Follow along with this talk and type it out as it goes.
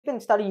been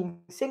studying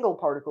single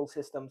particle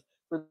systems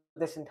for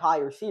this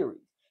entire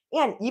series.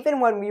 And even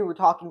when we were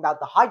talking about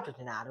the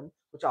hydrogen atom,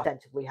 which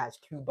ostensibly has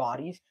two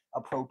bodies,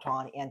 a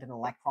proton and an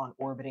electron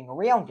orbiting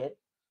around it,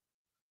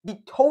 we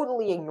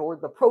totally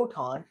ignored the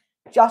proton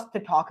just to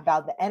talk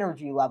about the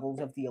energy levels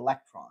of the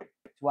electron,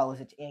 as well as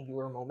its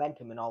angular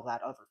momentum and all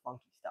that other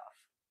funky stuff.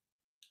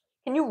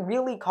 Can you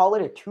really call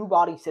it a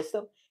two-body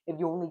system if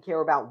you only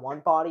care about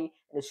one body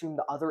and assume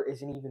the other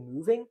isn't even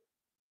moving?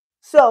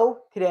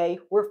 So, today,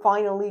 we're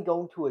finally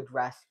going to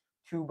address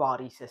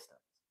two-body systems.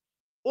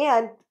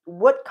 And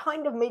what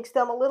kind of makes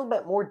them a little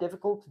bit more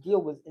difficult to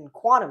deal with in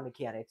quantum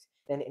mechanics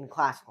than in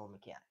classical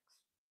mechanics.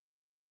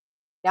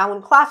 Now,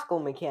 in classical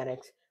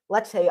mechanics,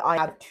 let's say I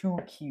have two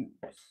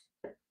cubes.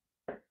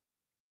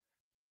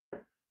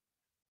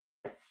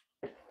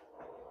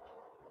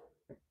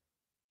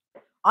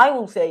 I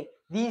will say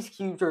these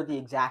cubes are the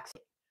exact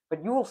same,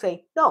 but you will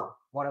say, no,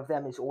 one of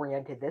them is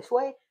oriented this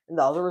way and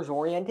the other is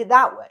oriented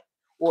that way.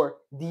 Or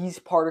these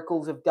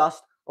particles of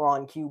dust are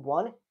on cube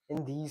 1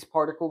 and these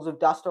particles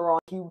of dust are on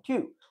cube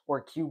 2. Or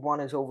cube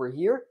 1 is over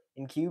here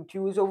and cube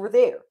 2 is over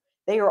there.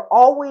 They are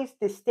always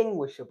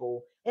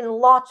distinguishable in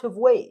lots of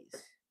ways.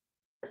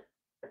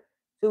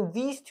 So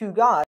these two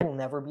guys will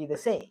never be the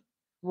same.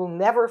 You will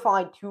never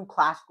find two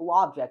classical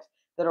objects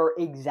that are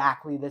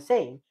exactly the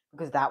same,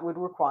 because that would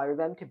require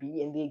them to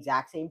be in the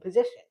exact same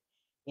position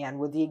and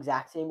with the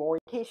exact same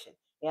orientation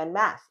and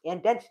mass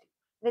and density.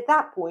 And at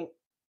that point,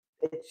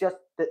 it's just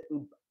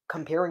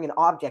comparing an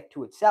object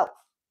to itself.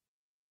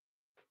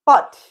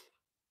 But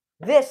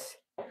this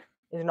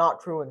is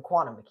not true in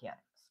quantum mechanics.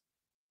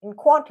 In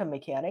quantum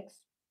mechanics,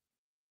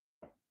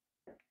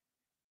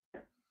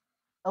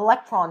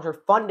 electrons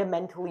are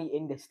fundamentally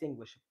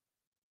indistinguishable.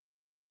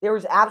 There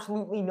is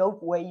absolutely no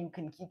way you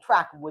can keep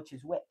track of which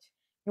is which.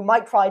 You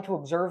might try to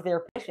observe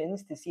their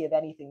positions to see if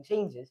anything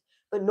changes,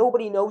 but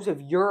nobody knows if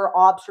your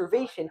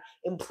observation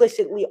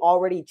implicitly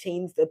already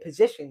changed the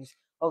positions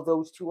of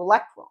those two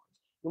electrons.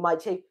 You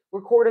might say,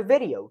 record a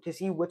video to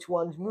see which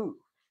ones move.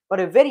 But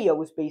a video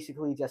is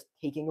basically just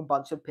taking a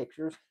bunch of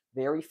pictures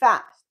very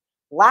fast.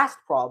 Last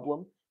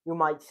problem, you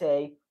might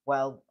say,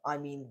 well, I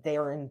mean,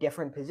 they're in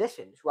different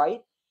positions,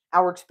 right?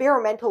 Our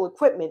experimental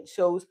equipment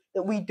shows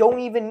that we don't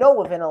even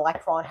know if an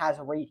electron has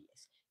a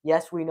radius.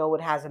 Yes, we know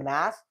it has a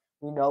mass.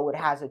 We know it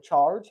has a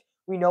charge.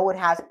 We know it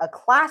has a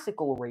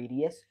classical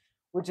radius,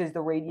 which is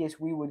the radius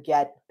we would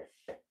get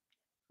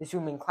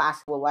assuming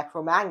classical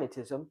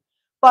electromagnetism.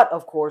 But,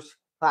 of course,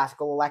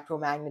 classical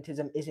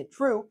electromagnetism isn't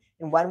true.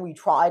 And when we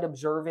tried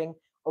observing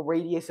a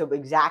radius of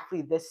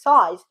exactly this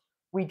size,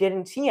 we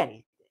didn't see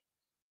anything.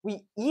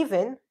 We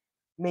even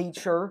made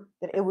sure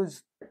that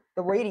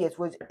the radius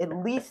was at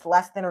least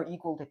less than or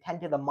equal to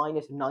 10 to the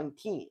minus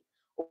 19,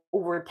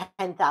 over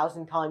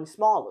 10,000 times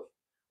smaller,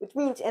 which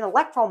means an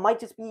electron might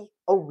just be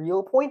a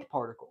real point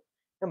particle.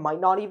 It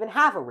might not even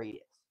have a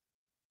radius.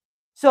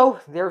 So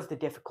there's the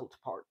difficult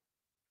part.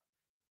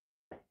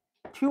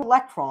 Two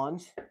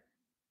electrons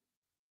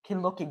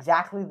can look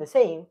exactly the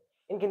same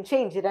and can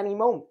change at any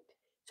moment.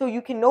 So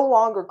you can no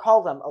longer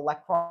call them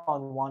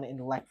electron 1 and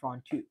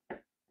electron 2. In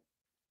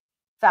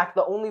fact,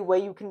 the only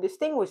way you can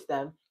distinguish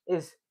them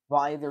is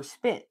by their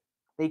spin.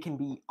 They can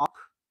be up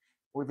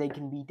or they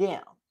can be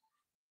down.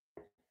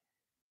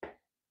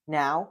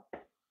 Now,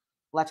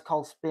 let's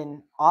call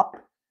spin up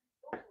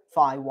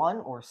phi 1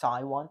 or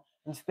psi 1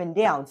 and spin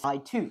down psi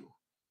 2.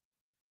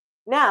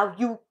 Now,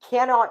 you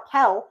cannot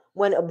tell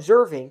when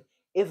observing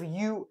if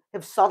you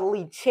have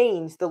subtly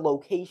changed the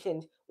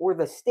locations or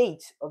the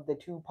states of the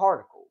two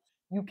particles.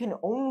 You can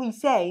only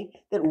say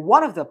that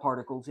one of the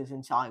particles is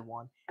in psi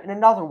 1 and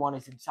another one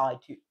is in psi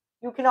 2.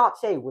 You cannot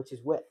say which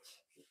is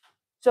which.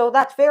 So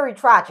that's very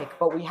tragic,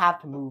 but we have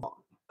to move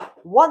on.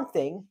 One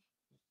thing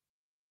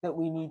that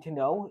we need to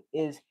know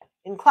is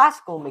in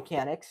classical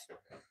mechanics,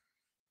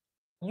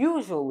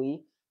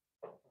 usually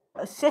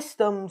a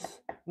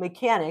system's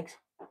mechanics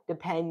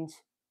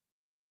depends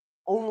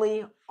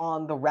only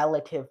on the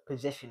relative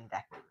position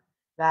vector.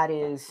 That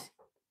is,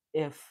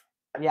 if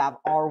we have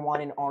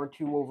R1 and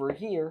R2 over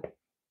here,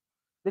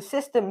 the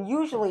system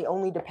usually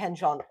only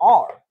depends on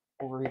R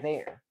over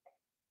there.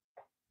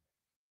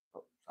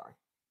 Oh, sorry.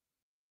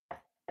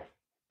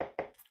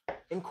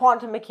 In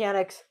quantum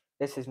mechanics,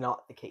 this is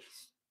not the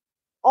case.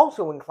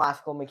 Also in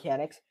classical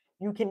mechanics,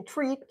 you can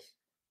treat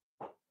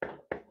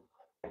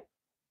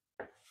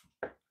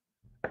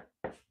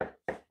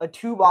a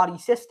two-body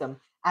system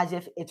as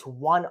if it's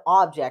one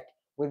object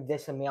with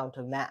this amount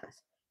of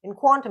mass. In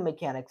quantum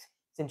mechanics,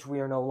 since we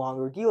are no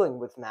longer dealing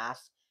with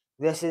mass,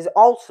 this is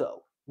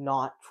also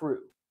not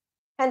true.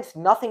 Hence,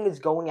 nothing is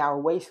going our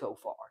way so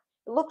far.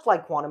 It looks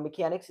like quantum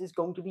mechanics is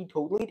going to be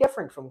totally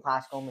different from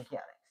classical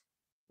mechanics.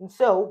 And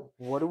so,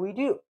 what do we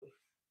do?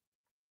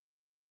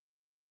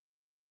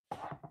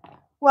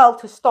 Well,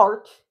 to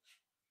start,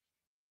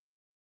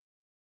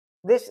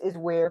 this is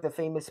where the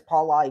famous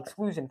Pauli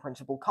exclusion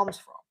principle comes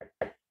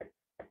from.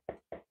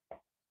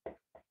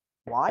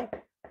 Why?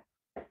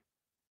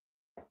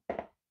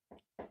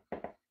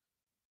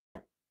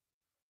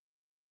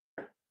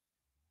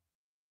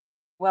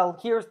 Well,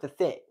 here's the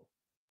thing.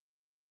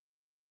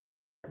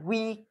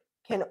 we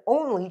can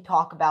only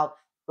talk about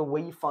the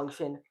wave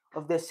function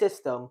of this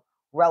system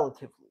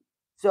relatively.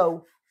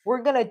 So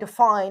we're going to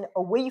define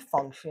a wave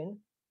function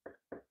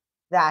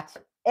that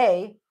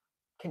A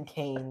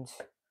contains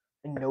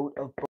a note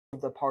of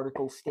both the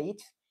particle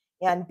states,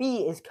 and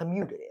B is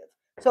commutative.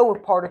 So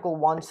if particle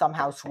 1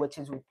 somehow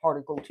switches with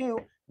particle 2,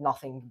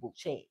 nothing will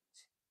change.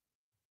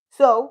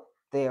 So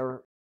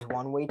there is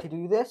one way to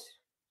do this.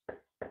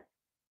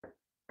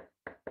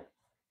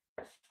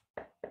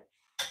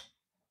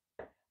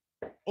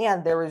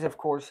 And there is, of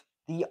course,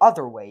 the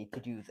other way to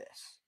do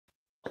this.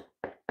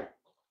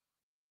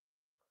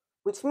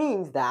 Which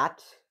means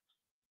that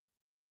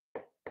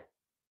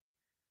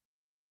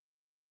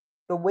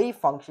the wave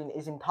function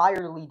is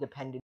entirely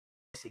dependent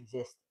on this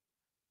existence.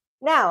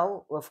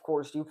 Now, of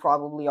course, you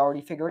probably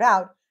already figured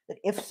out that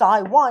if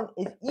psi1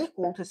 is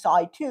equal to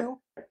psi2,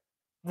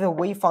 the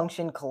wave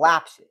function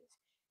collapses,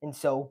 and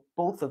so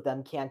both of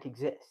them can't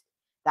exist.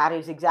 That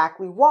is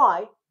exactly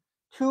why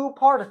two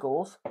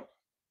particles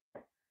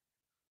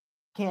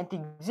can't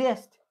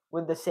exist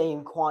with the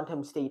same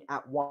quantum state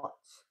at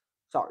once.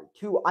 Sorry,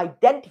 two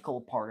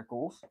identical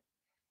particles,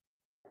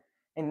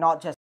 and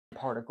not just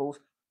particles,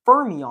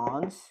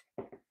 fermions,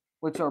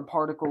 which are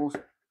particles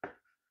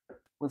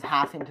with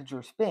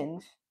half-integer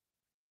spins,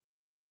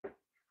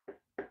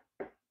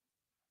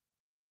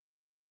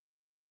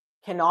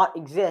 cannot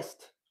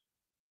exist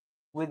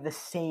with the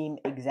same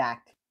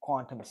exact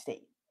quantum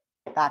state.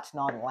 That's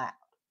not allowed.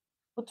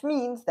 Which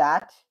means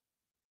that,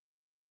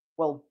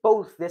 well,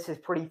 both this is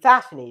pretty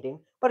fascinating,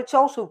 but it's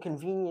also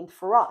convenient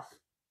for us,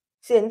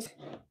 since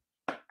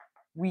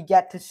we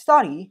get to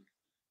study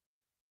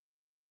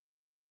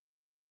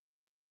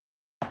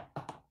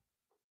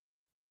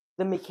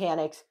the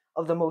mechanics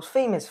of the most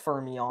famous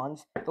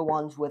fermions, the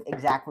ones with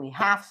exactly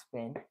half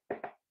spin,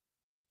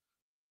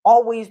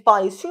 always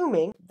by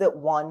assuming that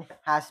one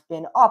has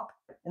spin up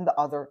and the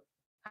other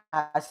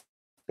has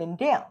spin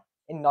down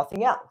and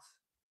nothing else.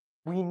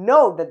 We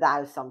know that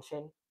that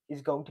assumption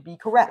is going to be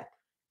correct,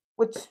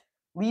 which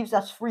leaves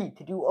us free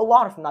to do a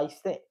lot of nice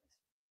things.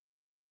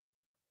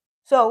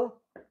 So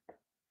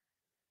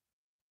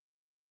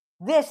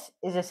this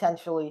is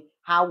essentially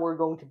how we're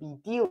going to be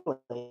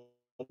dealing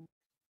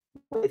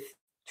with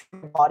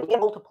two-body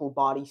and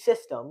multiple-body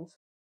systems.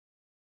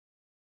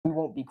 We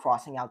won't be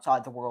crossing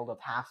outside the world of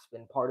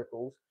half-spin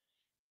particles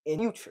in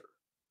the future.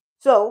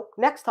 So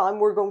next time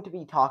we're going to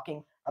be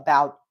talking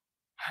about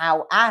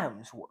how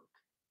atoms work.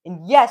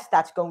 And yes,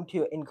 that's going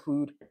to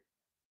include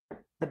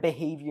the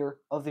behavior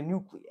of the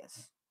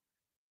nucleus.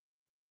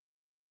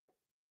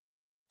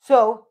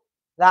 So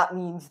that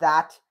means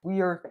that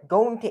we are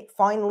going to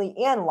finally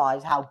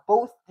analyze how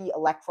both the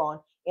electron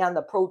and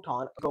the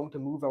proton are going to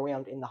move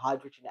around in the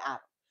hydrogen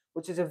atom,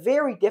 which is a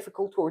very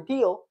difficult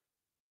ordeal,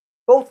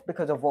 both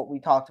because of what we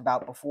talked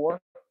about before,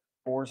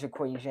 Bohr's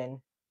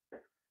equation,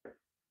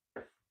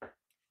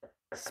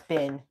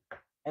 spin,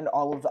 and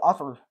all of the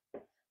other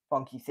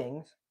funky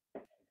things,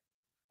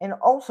 and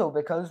also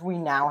because we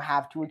now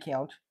have to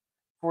account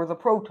for the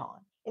proton.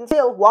 And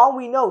still, while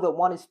we know that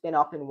one is spin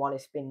up and one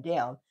is spin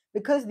down,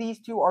 because these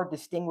two are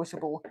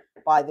distinguishable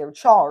by their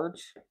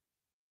charge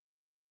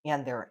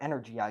and their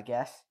energy, I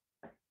guess,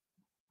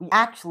 we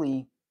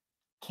actually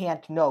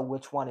can't know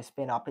which one is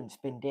spin up and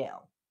spin down,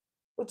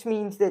 which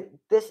means that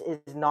this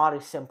is not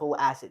as simple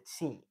as it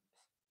seems.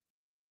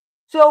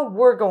 So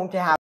we're going to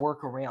have to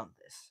work around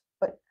this.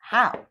 But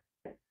how?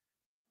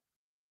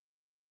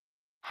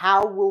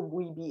 How will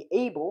we be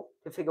able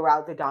to figure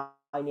out the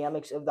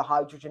dynamics of the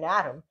hydrogen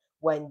atom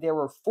when there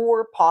are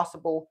four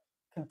possible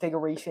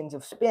configurations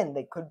of spin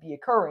that could be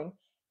occurring,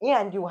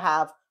 and you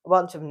have a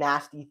bunch of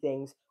nasty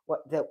things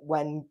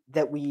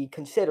that we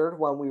considered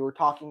when we were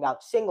talking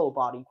about single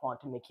body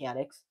quantum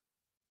mechanics,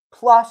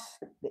 plus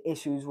the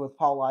issues with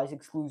Pauli's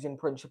exclusion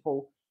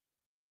principle,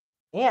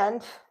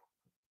 and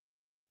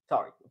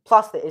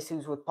plus the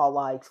issues with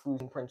Pauli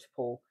exclusion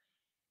principle.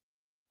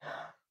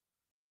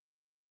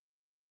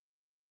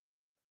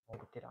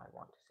 What did I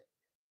want to say?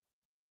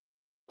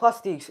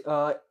 Plus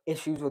the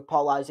issues with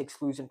Pauli's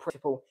exclusion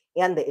principle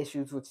and the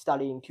issues with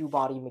studying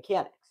two-body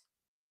mechanics.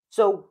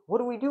 So what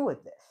do we do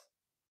with this?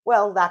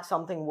 Well, that's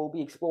something we'll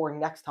be exploring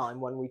next time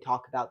when we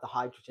talk about the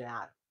hydrogen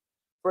atom.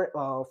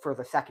 For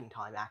the second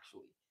time,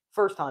 actually.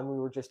 First time we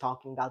were just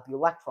talking about the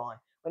electron,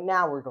 but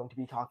now we're going to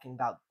be talking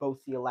about both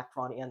the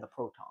electron and the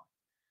proton.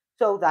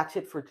 So that's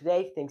it for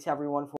today. Thanks everyone for